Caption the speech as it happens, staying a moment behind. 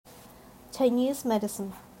Chinese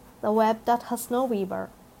Medicine, The Web That Has No Weaver,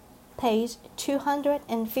 page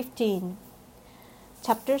 215.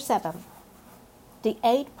 Chapter 7. The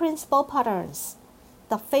 8 Principal Patterns,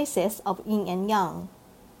 the Phases of Yin and Yang.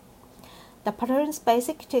 The pattern's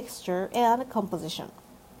basic texture and composition.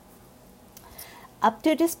 Up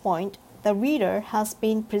to this point, the reader has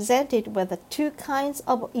been presented with 2 kinds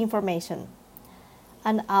of information: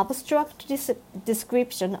 an abstract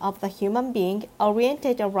description of the human being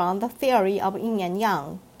oriented around the theory of yin and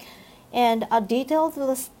yang, and a detailed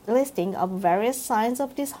listing of various signs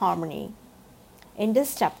of disharmony. In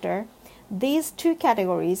this chapter, these 2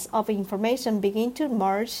 categories of information begin to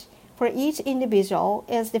merge, for each individual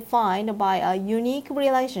is defined by a unique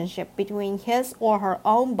relationship between his or her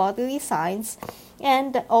own bodily signs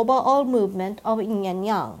and the overall movement of yin and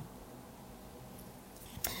yang.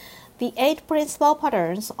 The 8 principal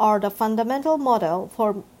patterns are the fundamental model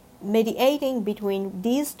for mediating between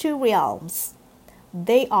these 2 realms.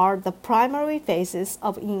 They are the primary phases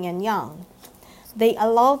of yin and yang. They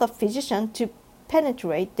allow the physician to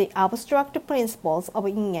penetrate the abstract principles of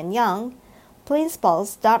yin and yang,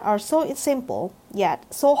 principles that are so simple yet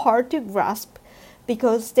so hard to grasp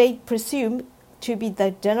because they presume to be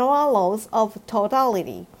the general laws of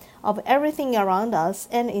totality of everything around us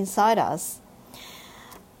and inside us,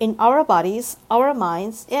 in our bodies, our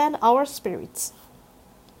minds, and our spirits.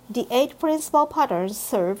 The 8 principal patterns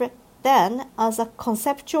serve then as a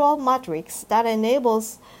conceptual matrix that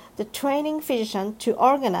enables the training physician to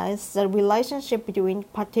organize the relationship between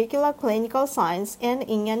particular clinical signs and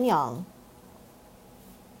yin and yang.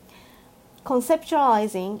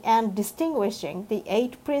 Conceptualizing and distinguishing the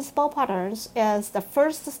 8 principal patterns is the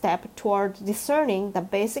first step toward discerning the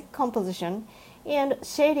basic composition and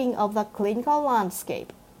shading of the clinical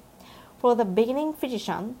landscape. For the beginning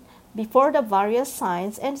physician, before the various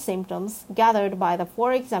signs and symptoms gathered by the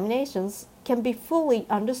 4 examinations can be fully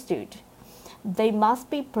understood, they must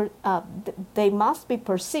be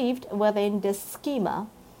perceived within this schema.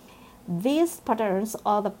 These patterns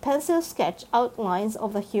are the pencil sketch outlines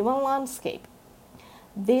of the human landscape.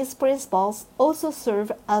 These principles also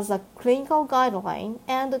serve as a clinical guideline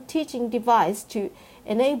and a teaching device to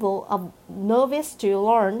enable a novice to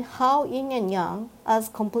learn how yin and yang, as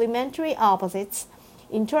complementary opposites,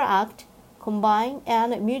 interact, combine,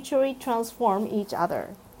 and mutually transform each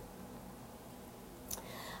other.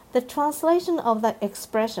 The translation of the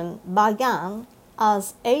expression Ba-Gan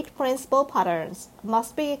as 8 principal patterns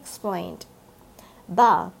must be explained.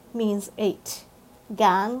 Ba means 8.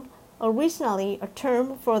 Gan, originally a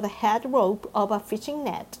term for the head rope of a fishing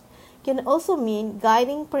net, can also mean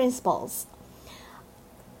guiding principles,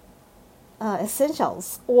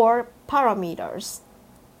 essentials, or parameters.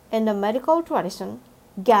 In the medical tradition,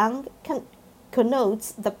 Gang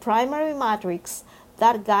connotes the primary matrix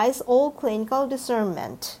that guides all clinical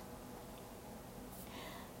discernment.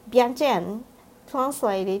 Bianjian,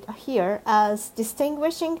 translated here as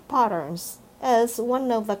distinguishing patterns, is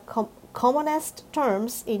one of the commonest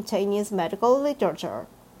terms in Chinese medical literature.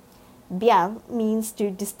 Bian means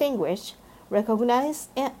to distinguish, recognize,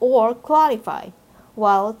 or clarify,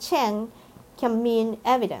 while Qian can mean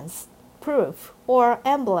evidence, proof, or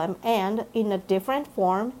emblem, and, in a different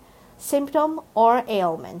form, symptom or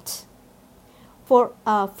ailment.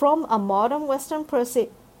 From a modern Western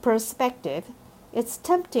perspective, it's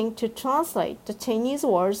tempting to translate the Chinese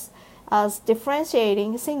words as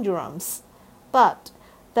differentiating syndromes, but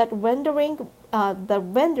the rendering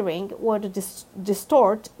would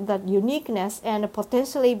distort the uniqueness and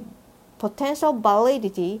potential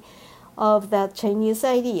validity of the Chinese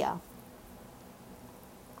idea.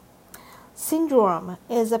 Syndrome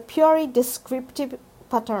is a purely descriptive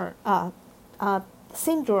pattern.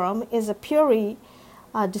 Syndrome is a purely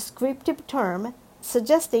descriptive term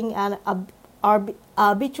suggesting an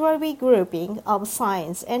arbitrary grouping of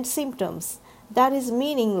signs and symptoms that is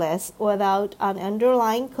meaningless without an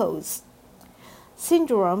underlying cause.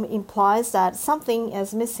 Syndrome implies that something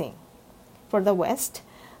is missing. For the West,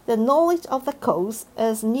 the knowledge of the cause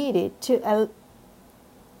is needed to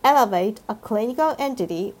elevate a clinical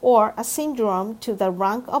entity or a syndrome to the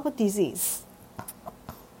rank of a disease.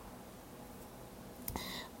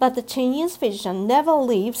 But the Chinese physician never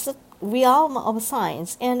leaves the realm of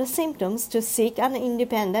signs and symptoms to seek an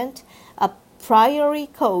independent, a priori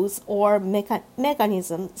cause or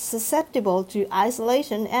mechanism susceptible to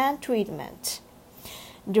isolation and treatment.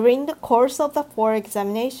 During the course of the 4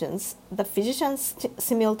 examinations, the physician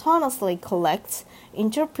simultaneously collects,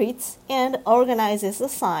 interprets, and organizes the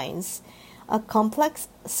signs, a complex,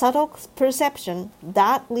 subtle perception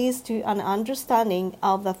that leads to an understanding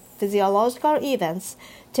of the physiological events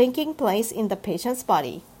taking place in the patient's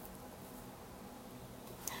body.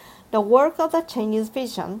 The work of the Chinese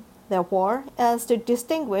physician, therefore, is to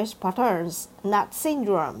distinguish patterns, not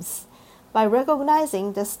syndromes, by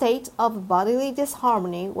recognizing the state of bodily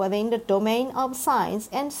disharmony within the domain of signs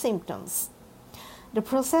and symptoms. The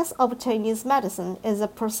process of Chinese medicine is a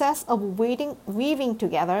process of weaving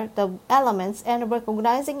together the elements and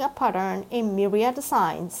recognizing a pattern in myriad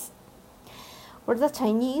signs. For the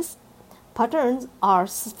Chinese, patterns are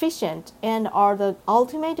sufficient and are the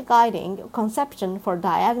ultimate guiding conception for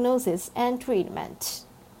diagnosis and treatment.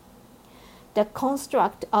 The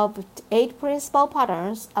construct of 8 principal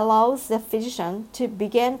patterns allows the physician to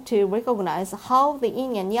begin to recognize how the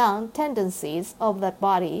yin and yang tendencies of the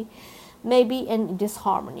body may be in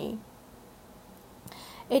disharmony.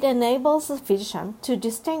 It enables the physician to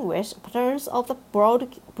distinguish patterns of the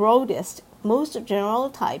broadest, most general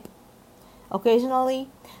type. Occasionally,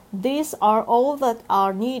 these are all that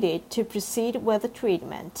are needed to proceed with the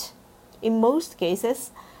treatment. In most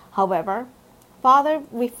cases, however, further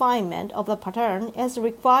refinement of the pattern is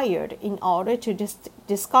required in order to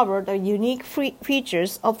discover the unique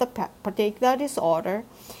features of the particular disorder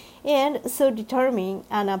and so determine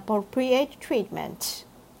an appropriate treatment.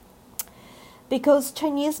 Because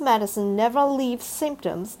Chinese medicine never leaves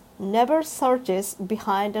symptoms, never searches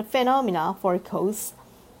behind the phenomena for a cause,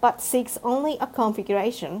 but seeks only a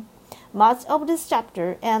configuration, much of this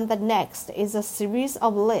chapter and the next is a series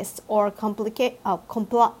of lists or compilations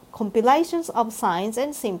of signs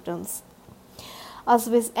and symptoms. As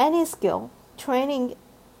with any skill, training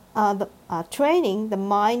the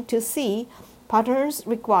mind to see patterns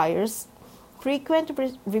requires frequent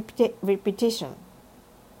repetition.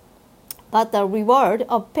 But the reward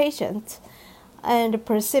of patience and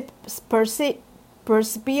perseverance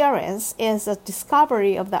is the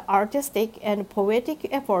discovery of the artistic and poetic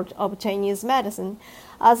effort of Chinese medicine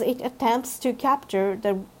as it attempts to capture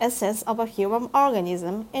the essence of a human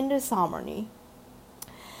organism in disharmony.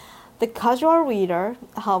 The casual reader,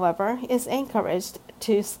 however, is encouraged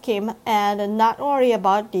to skim and not worry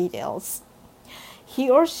about details. He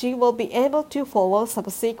or she will be able to follow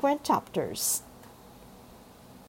subsequent chapters.